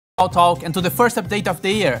Talk and to the first update of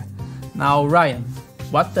the year. Now, Ryan,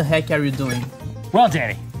 what the heck are you doing? Well,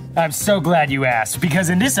 Danny, I'm so glad you asked, because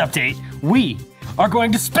in this update, we are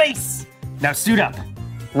going to space! Now suit up.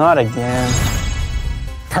 Not again.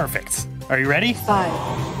 Perfect. Are you ready?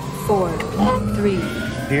 5, 4, 3.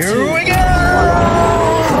 Here we go!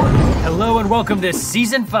 Hello and welcome to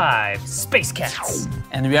Season 5, Space Cats.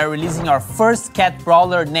 And we are releasing our first cat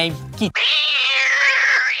brawler named Kit.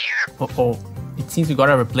 Uh-oh, it seems we got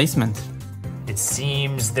a replacement. It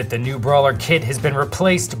seems that the new brawler Kit has been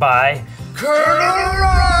replaced by Colonel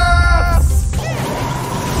Ruffs!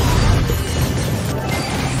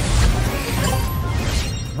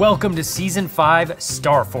 Welcome to Season 5,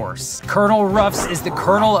 Star Force. Colonel Ruffs is the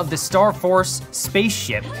colonel of the Star Force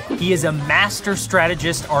spaceship. He is a master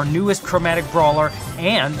strategist, our newest chromatic brawler,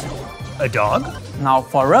 and a dog? Now,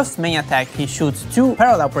 for Ruff's main attack, he shoots 2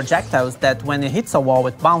 parallel projectiles that when it hits a wall,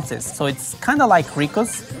 it bounces. So it's kind of like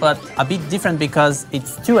Rico's, but a bit different because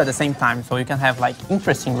it's 2 at the same time, so you can have like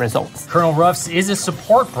interesting results. Colonel Ruffs is a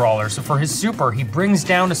support brawler, so for his super, he brings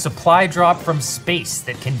down a supply drop from space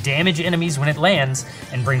that can damage enemies when it lands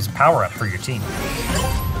and brings power up for your team.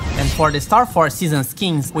 And for the Star Force season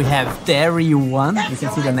skins, we have Terry1, you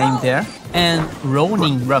can see the name there, and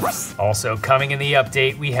Ronin Ruffs. Also coming in the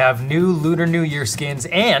update, we have new Lunar New Year skins,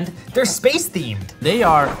 and they're space themed. They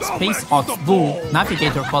are Space Ox Bull,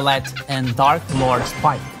 Navigator Colette, and Dark Lord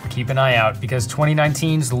Spike. Keep an eye out because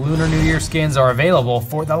 2019's Lunar New Year skins are available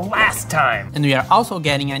for the last time. And we are also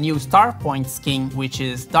getting a new Star Point skin, which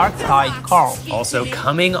is Dark Tide Carl. Also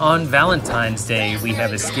coming on Valentine's Day, we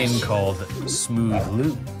have a skin called Smooth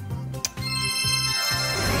Lou.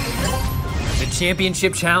 The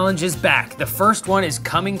Championship Challenge is back. The first one is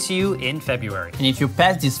coming to you in February. And if you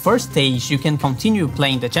pass this first stage, you can continue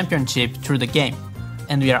playing the championship through the game.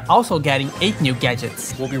 And we are also getting 8 new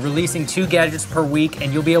gadgets. We'll be releasing 2 gadgets per week,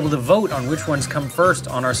 and you'll be able to vote on which ones come first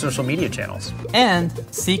on our social media channels. And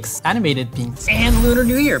 6 animated pins. And Lunar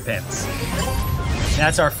New Year pins.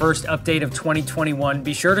 That's our first update of 2021.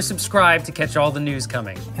 Be sure to subscribe to catch all the news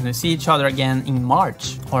coming. And we'll see each other again in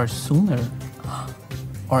March, or sooner.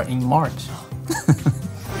 Or in March.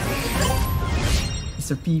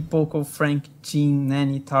 Mr. P, Poco, Frank, Jean,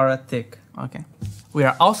 Nanny, Tara, Tick. Okay. We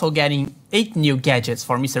are also getting 8 new gadgets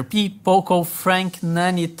for Mr. P, Poco, Frank,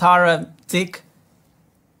 Nanny, Tara, Tick.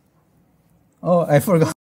 Oh, I forgot.